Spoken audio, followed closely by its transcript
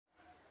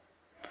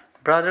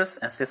Brothers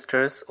and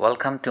sisters,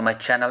 welcome to my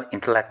channel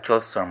intellectual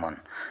Sarman.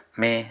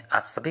 मैं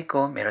आप सभी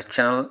को मेरा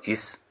चैनल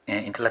इस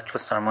इंटेलेक्चुअल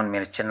सरमन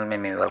मेरे चैनल में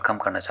मैं वेलकम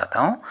करना चाहता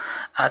हूँ।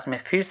 आज मैं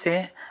फिर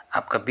से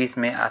आपका बीच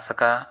में आ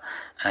सका।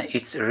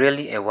 It's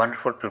really a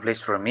wonderful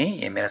privilege for me.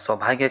 ये मेरा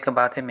सौभाग्य की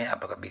बात है, मैं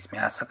आप लोग के बीच में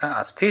आ सका।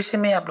 आज फिर से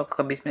मैं आप लोग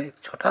के बीच में एक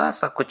छोटा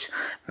सा कुछ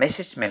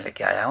मैसेज में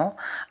लेके आया हूँ।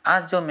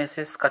 आज जो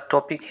मैसेज का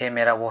टॉपिक है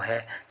मेरा वो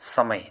है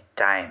समय,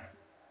 टाइम।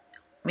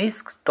 मैं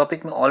इस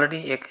टॉपिक में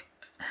ऑलरेडी एक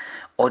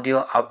ऑडियो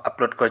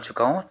अपलोड कर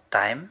चुका हूँ,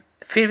 टाइम।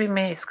 फिर भी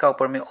मैं इसका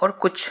ऊपर में और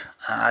कुछ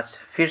आज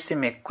फिर से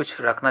मैं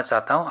कुछ रखना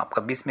चाहता हूँ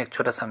आपका बीच में एक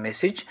छोटा सा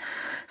मैसेज।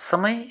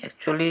 समय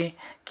एक्चुअली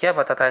क्या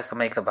बताता है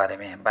समय के बारे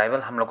में, बाइबल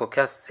हम लोग को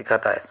क्या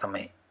सिखाता है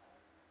समय।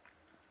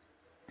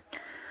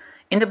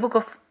 In the book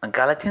of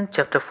Galatian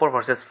chapter 4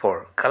 verses 4,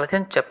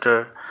 Galatian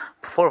chapter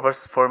 4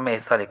 verse 4 में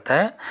ऐसा लिखता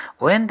है,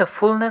 when the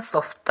fullness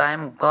of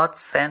time God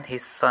sent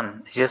his son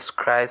Jesus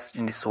Christ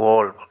in this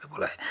world, बोल के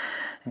बोला है।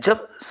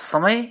 जब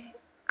समय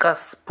का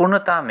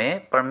पूर्णता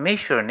में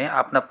परमेश्वर ने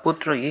अपना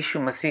पुत्र यीशु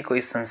मसीह को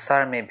इस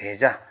संसार में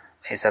भेजा,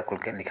 ऐसा कुल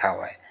के लिखा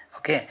हुआ है।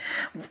 Okay,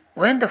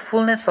 when the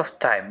fullness of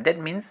time, that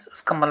means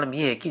उसका मतलब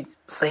ये है कि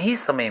सही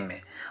समय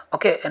में।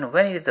 Okay, and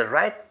when it is the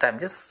right time,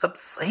 जब सब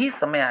सही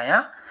समय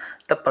आया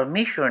तब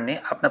परमेश्वर ने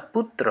अपना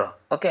पुत्र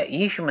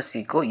यीशु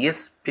मसीह को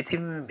इस पृथ्वी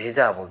में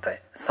भेजा, बोलता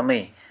है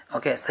समय।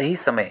 ओके, सही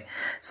समय।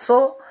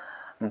 सो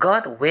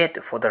God wait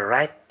for the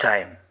right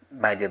time.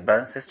 My dear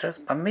brothers and sisters,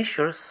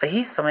 परमेश्वर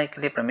सही समय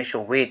के लिए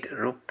परमेश्वर वेट,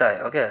 रुकता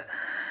है। ओके,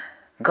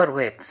 गॉड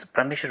वेट्स,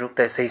 परमेश्वर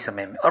रुकता है सही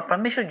समय में। और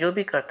परमेश्वर जो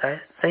भी करता है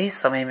सही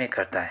समय में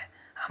करता है।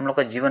 हम लोग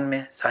का जीवन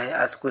में चाहे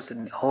आज कुछ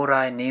हो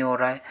रहा है नहीं हो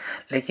रहा है,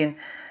 लेकिन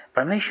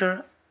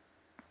परमेश्वर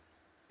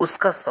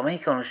उसका समय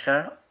के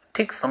अनुसार,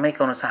 ठीक समय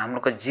के अनुसार हम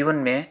लोग का जीवन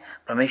में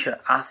परमेश्वर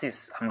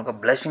आशीष, हम लोग का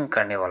ब्लेसिंग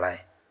करने वाला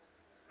है,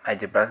 my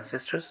dear brothers and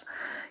sisters.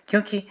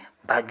 क्योंकि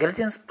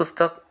गैलातियंस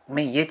पुस्तक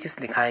में ये चीज़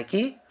लिखा है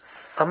कि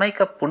समय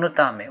का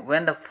पूर्णता में,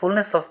 when the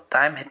fullness of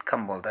time had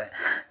come, बोलता है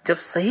जब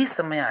सही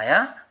समय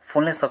आया,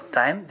 फुलनेस ऑफ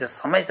टाइम, जब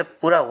समय जब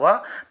पूरा हुआ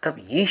तब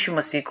यीशु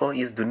मसीह को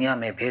इस दुनिया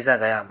में भेजा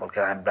गया, बोल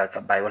के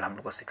बाइबल हम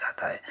लोग को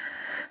सिखाता है।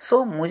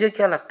 सो मुझे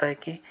क्या लगता है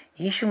कि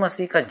यीशु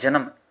मसीह का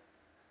जन्म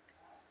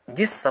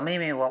जिस समय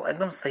में हुआ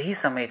एकदम सही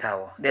समय था।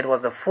 वो that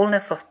was the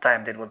fullness of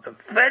time, that was the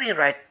very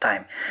right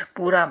time.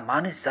 पूरा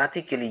मानव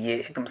जाति के लिए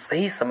एकदम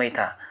सही समय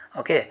था।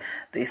 ओके,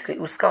 तो इसलिए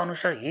उसका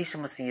अनुसार यीशु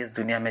मसीह इस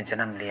दुनिया में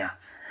जन्म लिया।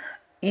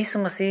 यीशु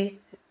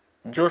मसीह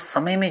जो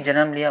समय में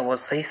जन्म लिया वो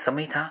सही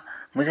समय था।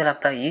 मुझे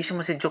लगता है यीशु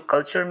मसीह जो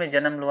कल्चर में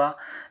जन्म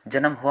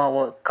हुआ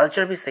वो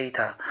कल्चर भी सही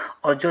था।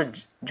 और जो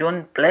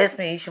प्लेस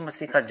में यीशु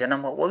मसीह का जन्म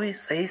हुआ वो भी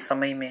सही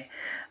समय में,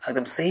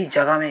 एकदम सही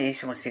जगह में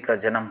यीशु मसीह का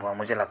जन्म हुआ,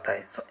 मुझे लगता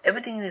है। So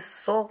everything is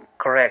so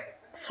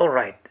correct, so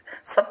right.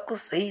 सब कुछ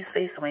सही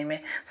सही समय में,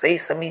 सही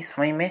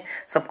समय में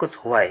सब कुछ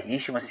हुआ है,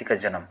 यीशु मसीह का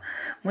जन्म।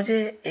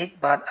 मुझे एक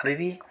बात अभी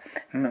भी,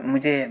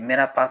 मुझे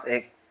मेरा पास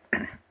एक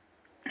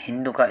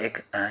हिंदू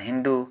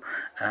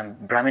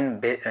ब्राह्मण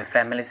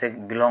फैमिली से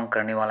बिलोंग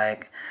करने वाला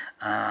एक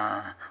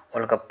वो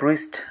लोग का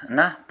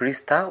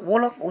प्रीस्ट था। वो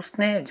लोग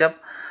उसने जब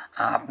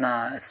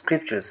अपना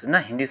स्क्रिप्चर्स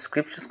हिंदी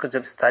स्क्रिप्चर्स को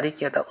जब स्टडी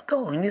किया था,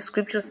 तो हिंदी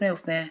स्क्रिप्चर्स में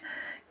उसने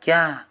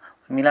क्या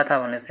मिला था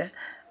बोलने से,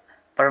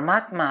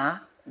 परमात्मा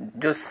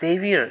जो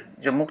सेवियर,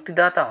 जो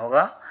मुक्तिदाता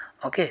होगा,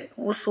 ओके,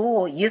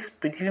 वो इस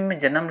पृथ्वी में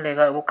जन्म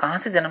लेगा। वो कहाँ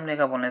से जन्म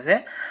लेगा बोलने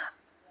से,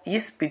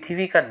 इस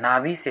पृथ्वी का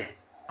नाभि से।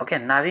 ओके,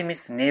 नाभि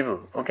मीन्स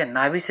नेवल। ओके,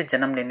 नाभि से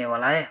जन्म लेने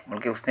वाला है बोल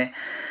के उसने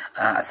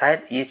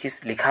शायद ये चीज़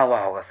लिखा हुआ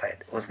होगा,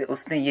 शायद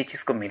उसने ये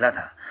चीज़ को मिला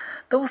था।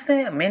 तो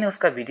मैंने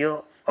उसका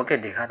वीडियो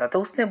देखा था।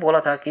 तो उसने बोला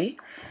था कि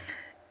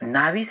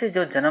नाभि से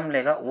जो जन्म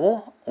लेगा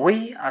वो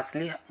वही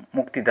असली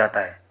मुक्तिदाता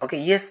है। ओके,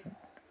 ये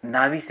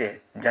नाभि से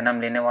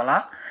जन्म लेने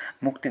वाला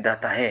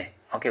मुक्तिदाता है।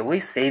 ओके, वही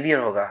सेवियर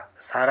होगा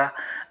सारा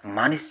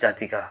मानव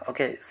जाति का।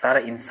 ओके, सारा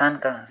इंसान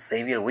का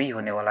सेवियर वही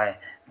होने वाला है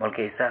बोल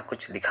के ऐसा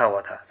कुछ लिखा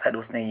हुआ था। शायद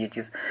उसने ये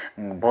चीज़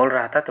बोल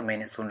रहा था तो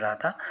मैंने सुन रहा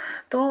था।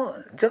 तो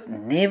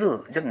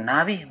जब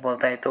नाभि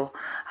बोलता है तो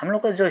हम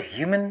लोग का जो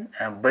ह्यूमन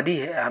बॉडी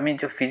है, हमें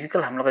जो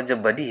फिजिकल हम लोग का जो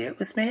बॉडी है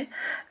उसमें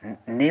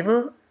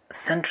नेवल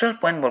सेंट्रल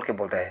पॉइंट बोल के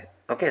बोलता है।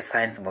 ओके,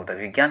 साइंस बोलता है,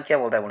 विज्ञान क्या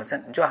बोलता है बोलने से,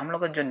 जो हम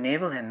लोग का जो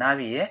नेवल है,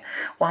 नाभि है,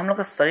 वो हम लोग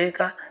का शरीर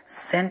का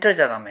सेंटर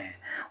जगह में है।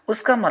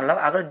 उसका मतलब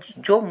अगर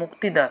जो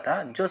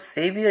मुक्तिदाता, जो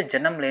सेवियर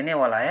जन्म लेने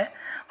वाला है,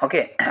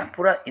 ओके,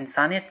 पूरा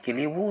इंसानियत के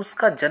लिए, वो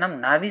उसका जन्म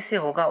नाभि से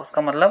होगा।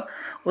 उसका मतलब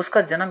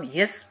उसका जन्म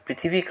इस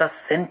पृथ्वी का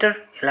सेंटर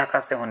इलाका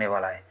से होने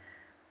वाला है।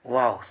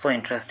 वाह, so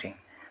interesting.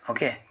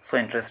 Okay, so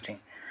interesting.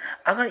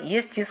 अगर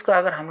ये चीज़ को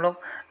अगर हम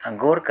लोग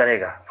गौर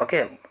करेगा,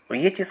 ओके,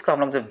 ये चीज़ को हम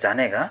लोग जब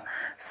जानेगा,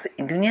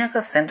 दुनिया का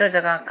सेंटर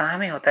जगह कहाँ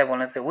में होता है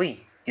बोलने से,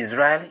 वही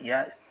इज़राइल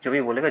या जो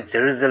भी बोलेगा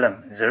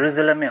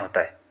जेरूसलम में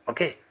होता है।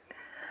 ओके,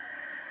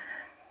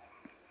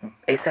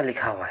 ऐसा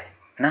लिखा हुआ है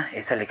ना,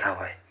 ऐसा लिखा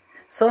हुआ है।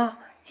 सो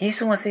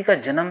यीशु मसीह का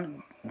जन्म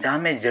जहाँ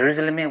में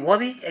जेरूसलम में, वह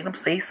भी एकदम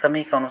सही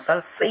समय के अनुसार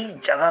सही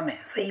जगह में,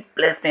 सही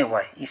प्लेस में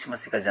हुआ है। यीशु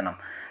मसीह का जन्म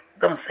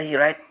एकदम सही,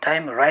 राइट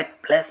टाइम राइट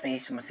प्लेस में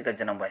यीशु मसीह का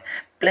जन्म हुआ है।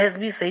 प्लेस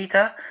भी सही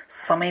था,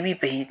 समय भी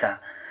सही था।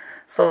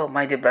 So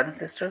my dear brothers and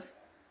sisters,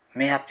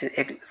 मैं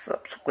आपसे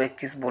सबको एक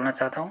चीज़ बोलना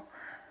चाहता हूँ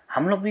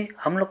हम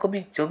लोग को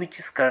भी जो भी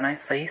चीज़ करना है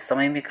सही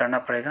समय में करना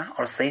पड़ेगा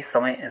और सही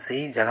समय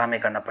सही जगह में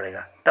करना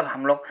पड़ेगा, तब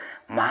हम लोग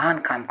महान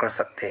काम कर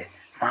सकते हैं,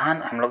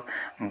 महान हम लोग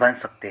बन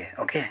सकते हैं.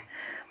 Okay,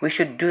 we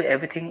should do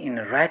everything in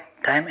right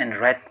time and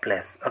right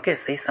place. Okay,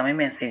 सही समय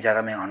में सही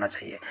जगह में होना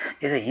चाहिए.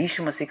 जैसे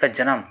यीशु मसीह का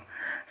जन्म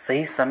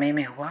सही समय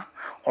में हुआ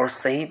और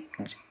सही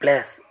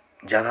प्लेस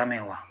जगह में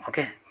हुआ.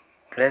 ओके,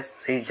 प्लेस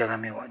सही जगह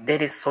में हुआ.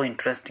 That is so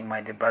interesting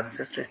my dear brothers and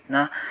sisters.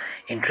 इतना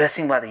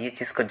इंटरेस्टिंग बात है ये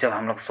चीज़ को जब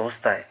हम लोग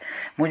सोचता है.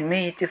 मैं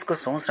ये चीज़ को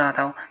सोच रहा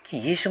था कि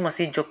यीशु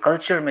मसीह जो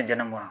कल्चर में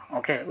जन्म हुआ,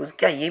 ओके, उस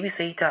क्या ये भी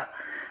सही था?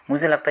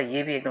 मुझे लगता है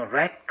ये भी एकदम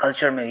राइट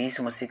कल्चर में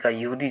यीशु मसीह का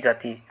यहूदी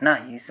जाति ना,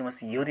 यीशु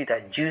मसीह यहूदी था,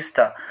 ज्यूस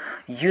था.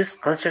 ज्यूस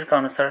कल्चर का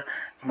अनुसार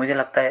मुझे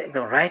लगता है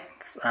एकदम राइट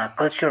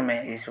कल्चर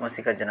में यीशु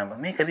मसीह का जन्म.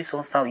 मैं कभी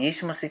सोचता हूँ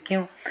यीशु मसीह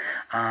क्यों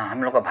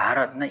हम लोग का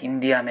भारत ना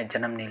इंडिया में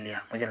जन्म नहीं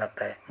लिया. मुझे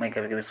लगता है, मैं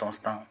कभी कभी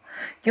सोचता हूँ,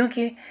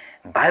 क्योंकि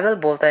बाइबल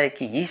बोलता है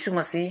कि यीशु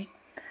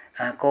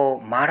मसीह को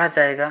मारा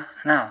जाएगा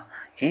ना,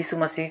 यीशु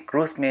मसीह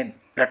क्रूस में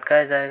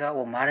लटकाया जाएगा,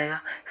 वो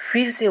मारेगा,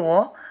 फिर से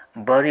वो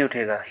बरी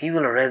उठेगा. He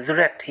will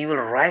resurrect, he will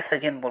rise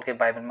again बोल के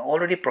बाइबल में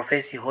ऑलरेडी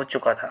प्रोफेसी हो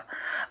चुका था.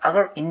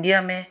 अगर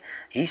इंडिया में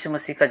यीशु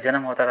मसीह का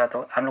जन्म होता रहा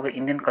तो हम लोग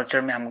इंडियन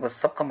कल्चर में हमको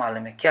सबका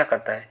मालूम है क्या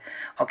करता है.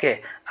 ओके,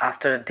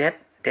 आफ्टर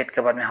डेथ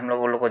के बाद में हम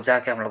लोग को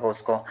जाके हम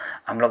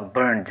लोग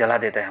बर्न जला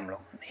देता है हम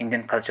लोग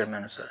इंडियन कल्चर में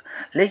अनुसार.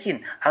 लेकिन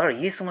अगर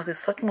यीशु मसीह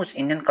सचमुच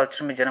इंडियन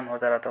कल्चर में जन्म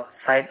होता रहा तो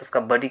शायद उसका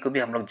बॉडी को भी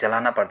हम लोग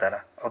जलाना पड़ता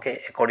रहा. Okay,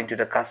 according to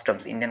the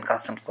customs, Indian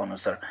customs के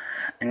अनुसार,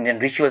 इंडियन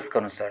रिचुअल्स के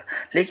अनुसार.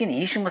 लेकिन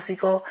यीशु मसीह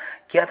को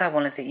क्या था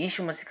बोलने से,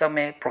 यीशु मसीह का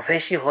में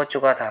प्रोफेसी हो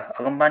चुका था,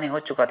 अगमबानी हो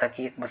चुका था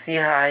कि एक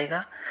मसीहा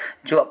आएगा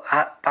जो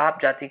पाप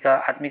जाति का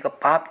आदमी का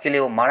पाप के लिए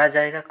वो मारा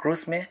जाएगा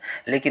क्रूस में,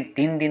 लेकिन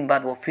 3 दिन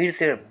बाद वो फिर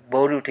से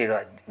बोरी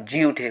उठेगा,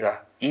 जी उठेगा.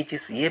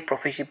 ये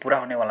प्रोफेसी पूरा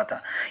होने वाला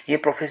था. ये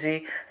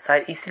प्रोफेसी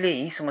शायद इसलिए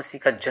यीशु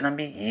मसीह का जन्म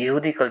भी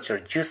यहूदी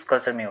कल्चर, ज्यूस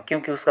कल्चर में हो,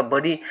 क्योंकि उसका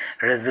बॉडी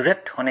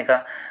रेजुरेक्ट होने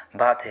का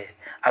बात है.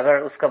 अगर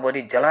उसका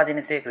बॉडी जला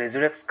देने से एक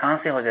रेजुरेक्ट कहाँ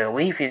से हो जाएगा?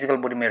 वही फिजिकल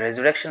बॉडी में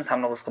रेजुरेक्शन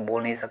हम लोग उसको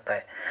बोल नहीं सकता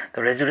है.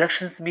 तो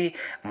रेजुरेक्शंस भी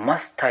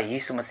मस्ट था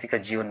यीशु मसीह का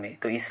जीवन में.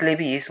 तो इसलिए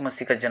भी यीशु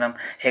मसीह का जन्म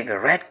एक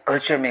राइट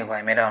कल्चर में हुआ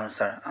है मेरा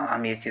अनुसार.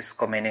 हम ये चीज़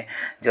को मैंने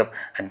जब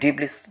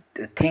डीपली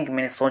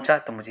मैंने सोचा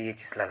तो मुझे ये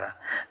चीज़ लगा.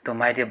 तो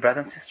my dear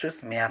brothers and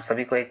sisters, मैं आप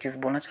सभी को एक चीज़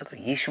बोलना चाहता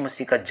हूँ, यीशु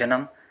मसीह का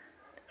जन्म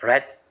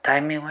राइट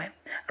टाइम में हुआ है,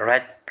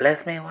 राइट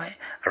प्लेस में हुआ है,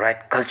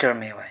 राइट कल्चर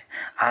में हुआ है.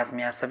 आज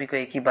मैं आप सभी को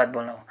एक ही बात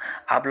बोल रहा हूँ,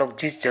 आप लोग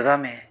जिस जगह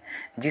में है,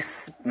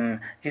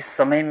 जिस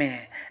समय में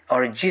है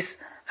और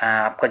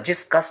आपका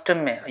जिस कस्टम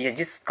में या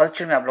जिस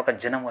कल्चर में आप लोग का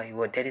जन्म हुआ है,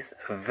 वो दैट इज़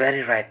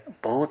वेरी राइट,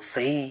 बहुत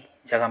सही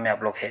जगह में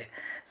आप लोग है.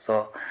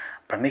 सो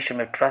परमेश्वर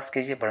में ट्रस्ट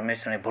कीजिए,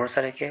 परमेश्वर में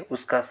भरोसा रखिए.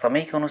 उसका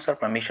समय के अनुसार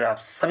परमेश्वर आप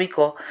सभी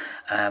को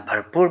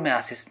भरपूर में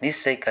आशीष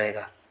निश्चय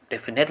करेगा,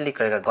 डेफिनेटली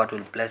करेगा. God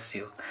will bless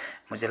you.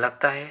 मुझे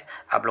लगता है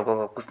आप लोगों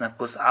को कुछ ना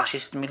कुछ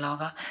आशीष मिला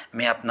होगा.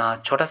 मैं अपना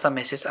छोटा सा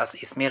मैसेज आज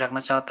इसमें रखना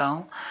चाहता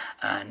हूँ.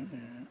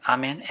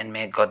 Amen and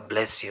may God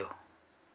bless you.